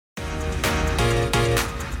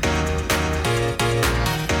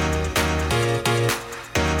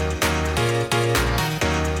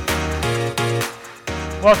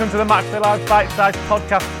Welcome to the Matchday Live Bite-Sized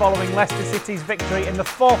podcast following Leicester City's victory in the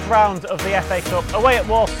fourth round of the FA Cup away at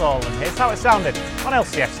Walsall, and here's how it sounded on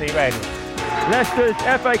LCFC Radio. Leicester's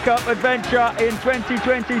FA Cup adventure in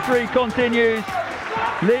 2023 continues.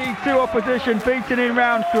 League 2 opposition beaten in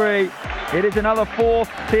round 3. It is another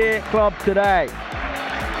fourth-tier club today.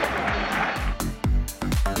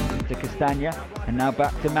 To Castagna, and now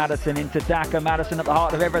back to Maddison, into Daka. Maddison at the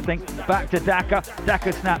heart of everything. Back to Daka.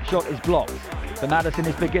 Daka's snapshot is blocked. So Maddison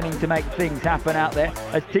is beginning to make things happen out there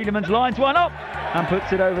as Tielemans lines one up and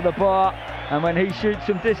puts it over the bar. And when he shoots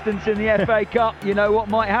some distance in the FA Cup, you know what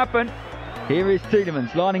might happen. Here is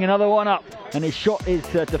Tielemans lining another one up, and his shot is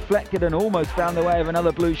deflected and almost found the way of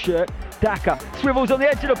another blue shirt. Daka swivels on the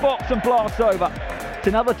edge of the box and blasts over. It's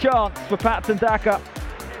another chance for Patson Daka,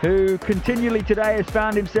 who continually today has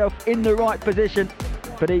found himself in the right position,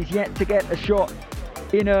 but he's yet to get a shot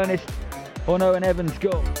in earnest on Owen Evans'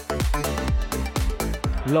 goal.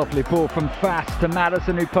 Lovely ball from Fast to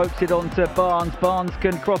Maddison, who pokes it on to Barnes. Barnes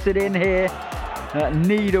can cross it in here.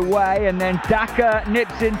 Need away, and then Daka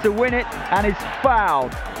nips in to win it and is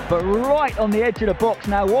fouled, but right on the edge of the box.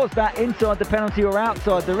 Now, was that inside the penalty or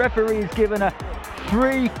outside? The referee is given a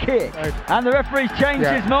free kick, and the referee's changed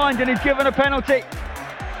his mind and he's given a penalty.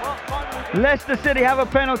 Leicester City have a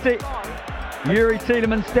penalty. Youri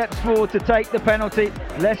Tielemans steps forward to take the penalty.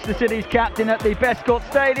 Leicester City's captain at the Bescot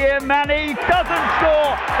Stadium, and he doesn't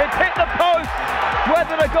score. It's hit the post.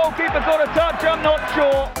 Whether the goalkeeper got a touch, I'm not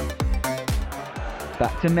sure.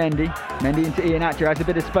 Back to Mendy. Mendy into Iheanacho, has a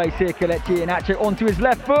bit of space here. Kelechi Iheanacho onto his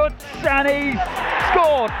left foot, and he's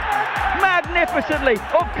scored magnificently.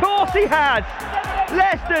 Of course he has.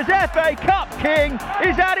 Leicester's FA Cup king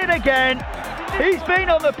is at it again. He's been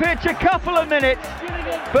on the pitch a couple of minutes,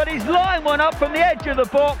 but he's lined one up from the edge of the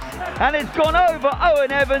box, and it's gone over Owen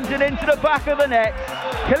Evans and into the back of the net.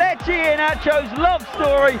 Kelechi Iheanacho's love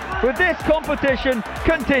story with this competition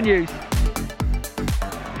continues.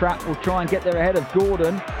 Pratt will try and get there ahead of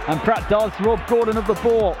Gordon, and Pratt does rob Gordon of the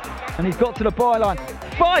ball, and he's got to the byline,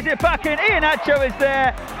 fires it back in. Iheanacho is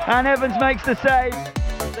there, and Evans makes the save.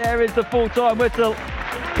 There is the full-time whistle.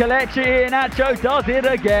 Kelechi Iheanacho does it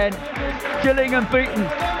again. Gillingham beaten,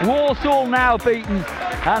 Walsall now beaten,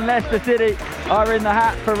 and Leicester City are in the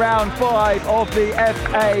hat for round 5 of the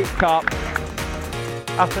FA Cup.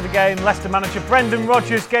 After the game, Leicester manager Brendan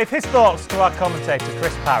Rodgers gave his thoughts to our commentator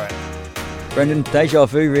Chris Parrott. Brendan, deja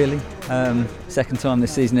vu really. Second time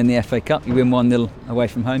this season in the FA Cup. You win 1-0 away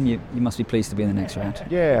from home. You must be pleased to be in the next round.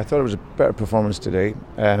 Yeah, I thought it was a better performance today.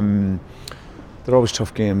 They're always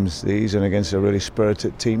tough games, these, and against a really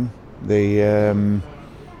spirited team. They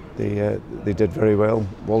did very well.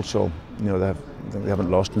 Walsall, they haven't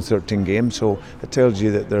lost in 13 games, so it tells you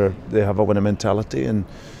that they have a winning mentality, and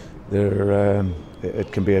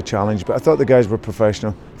it can be a challenge. But I thought the guys were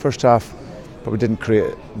professional. First half, probably didn't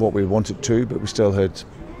create what we wanted to, but we still had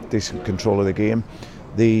decent control of the game.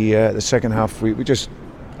 The second half, we just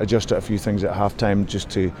adjusted a few things at half time just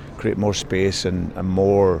to create more space and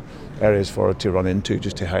more areas for it to run into,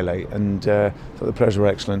 just to highlight. And I thought the players were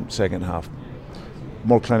excellent second half.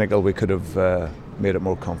 More clinical, we could have made it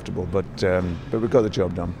more comfortable, but we got the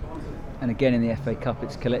job done. And again in the FA Cup,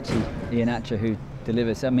 it's Kelechi Iheanacho who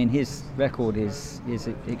delivers. I mean, his record is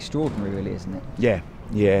extraordinary, really, isn't it?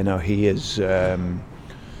 Yeah, no, he is.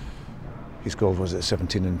 His goal was at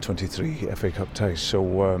 17 and 23 FA Cup ties. So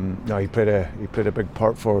no, he played a big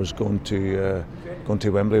part for us going to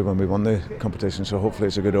Wembley when we won the competition. So hopefully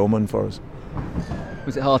it's a good omen for us.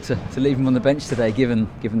 Was it hard to leave him on the bench today, given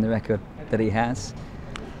the record that he has?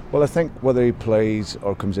 Well, I think whether he plays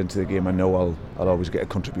or comes into the game, I know I'll always get a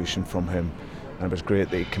contribution from him, and it was great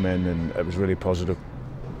that he came in, and it was really positive.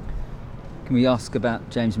 Can we ask about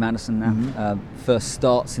James Maddison now? Mm-hmm. First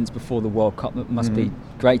start since before the World Cup. It must be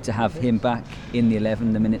great to have him back in the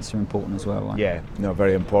 11. The minutes are important as well, right? Yeah, no,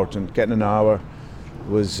 very important. Getting an hour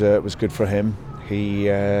was good for him. He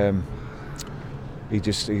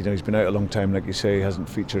just, he's been out a long time, like you say. He hasn't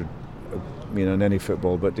featured, in any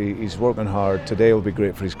football, but he's working hard. Today will be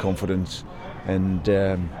great for his confidence, and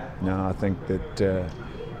I think that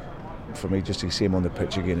for me, just to see him on the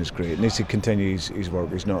pitch again is great. He needs to continue his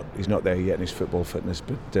work. He's not there yet in his football fitness,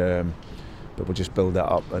 but we'll just build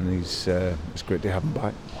that up, and it's great to have him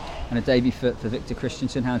back. And a debut for Victor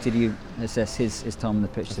Christensen. How did you assess his time on the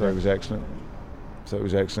pitch today? I thought it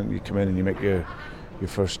was excellent. You come in and you make your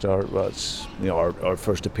first start. Well, it's our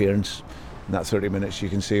first appearance. In that 30 minutes, you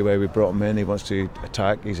can see why we brought him in. He wants to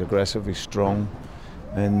attack. He's aggressive. He's strong,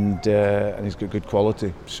 and he's got good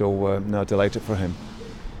quality. So delighted for him.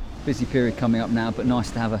 Busy period coming up now, but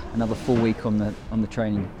nice to have another full week on the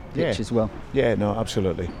training pitch as well. Yeah, no,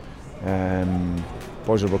 absolutely.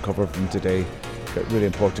 Boys will recover from today. Got really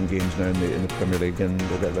important games now in the Premier League, and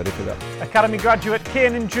we'll get ready for that. Academy graduate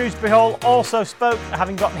Kiernan Dewsbury-Hall also spoke,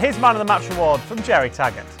 having got his Man of the Match award from Jerry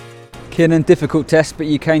Taggart. Kiernan, difficult test, but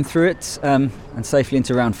you came through it and safely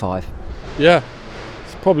into round 5. Yeah,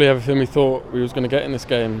 it's probably everything we thought we was going to get in this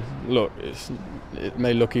game. Look, it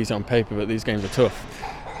may look easy on paper, but these games are tough.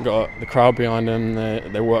 We've got the crowd behind them,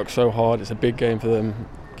 they work so hard, it's a big game for them,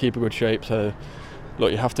 keep a good shape. So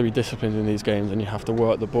look, you have to be disciplined in these games, and you have to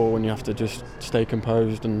work the ball, and you have to just stay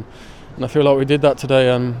composed, and I feel like we did that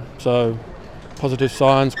today. So positive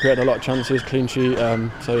signs, created a lot of chances, clean sheet.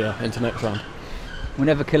 So yeah, into next round.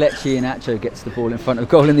 Whenever Kelechi Iheanacho gets the ball in front of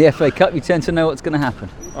goal in the FA Cup, you tend to know what's going to happen.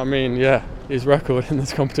 I mean, yeah, his record in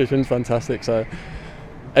this competition is fantastic. So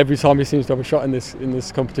every time he seems to have a shot in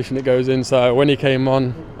this competition, it goes in. So when he came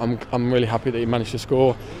on, I'm really happy that he managed to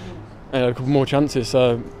score and had a couple more chances.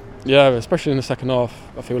 So yeah, especially in the second half,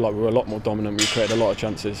 I feel like we were a lot more dominant. We created a lot of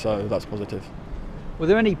chances, so that's positive. Were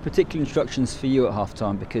there any particular instructions for you at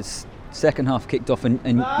half-time? Because second half kicked off and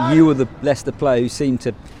you were the Leicester player who seemed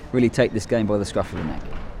to really take this game by the scruff of the neck.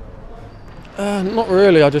 Not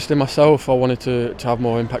really. I just, in myself, I wanted to have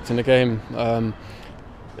more impact in the game.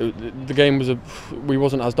 The game we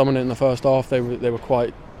wasn't as dominant in the first half. They were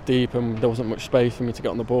quite deep, and there wasn't much space for me to get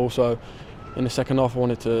on the ball. So in the second half, I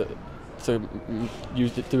wanted to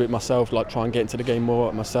do it myself, like try and get into the game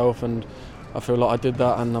more myself, and I feel like I did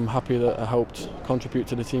that, and I'm happy that I helped contribute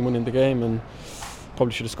to the team winning the game. And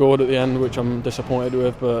probably should have scored at the end, which I'm disappointed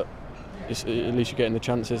with, but at least you're getting the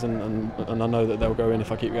chances, and I know that they'll go in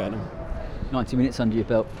if I keep getting them. 90 minutes under your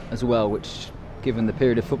belt as well, which, given the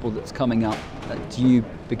period of football that's coming up, do you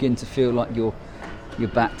begin to feel like you're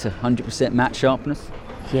back to 100% match sharpness?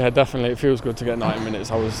 Yeah, definitely. It feels good to get 90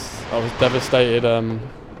 minutes. I was devastated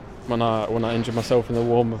when I injured myself in the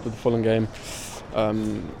warm-up of the Fulham game.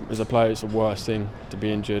 As a player, it's the worst thing to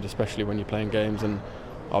be injured, especially when you're playing games, and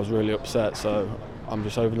I was really upset. So I'm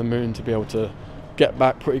just over the moon to be able to get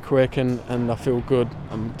back pretty quick, and I feel good.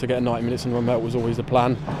 To get 90 minutes in my belt was always the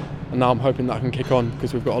plan, and now I'm hoping that I can kick on,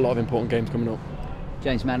 because we've got a lot of important games coming up.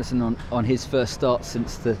 James Maddison on his first start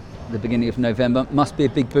since the beginning of November must be a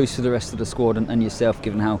big boost for the rest of the squad and yourself,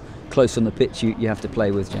 given how close on the pitch you have to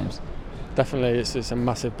play with, James. Definitely, it's a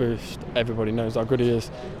massive boost. Everybody knows how good he is.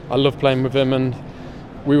 I love playing with him, and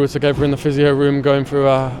we were together in the physio room going through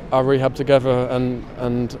our rehab together,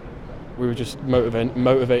 and we were just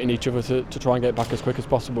motivating each other to try and get back as quick as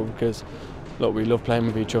possible, because look, we love playing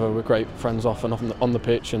with each other. We're great friends off and on the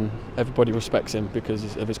pitch, and everybody respects him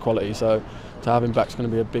because of his quality. So to have him back is going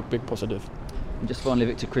to be a big positive. And just finally,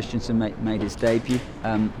 Victor Christensen made his debut.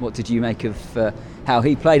 What did you make of how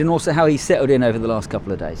he played, and also how he settled in over the last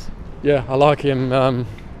couple of days? Yeah, I like him.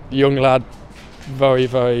 Young lad, very,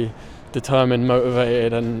 very determined,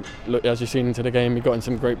 motivated, and look, as you've seen into the game, he got in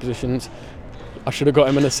some great positions. I should have got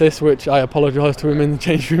him an assist, which I apologised to him in the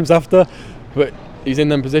change rooms after, but he's in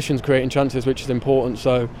them positions creating chances, which is important.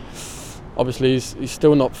 So obviously he's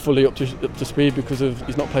still not fully up to speed because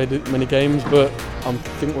he's not played many games, but I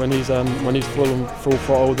think when he's full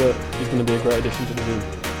throttle, that he's going to be a great addition to the team.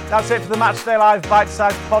 That's it for the Matchday Live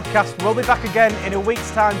Bite-Sized podcast. We'll be back again in a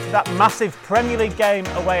week's time for that massive Premier League game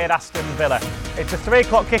away at Aston Villa. It's a 3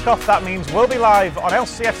 o'clock kick-off. That means we'll be live on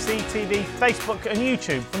LCFC TV, Facebook and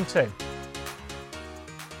YouTube from 2.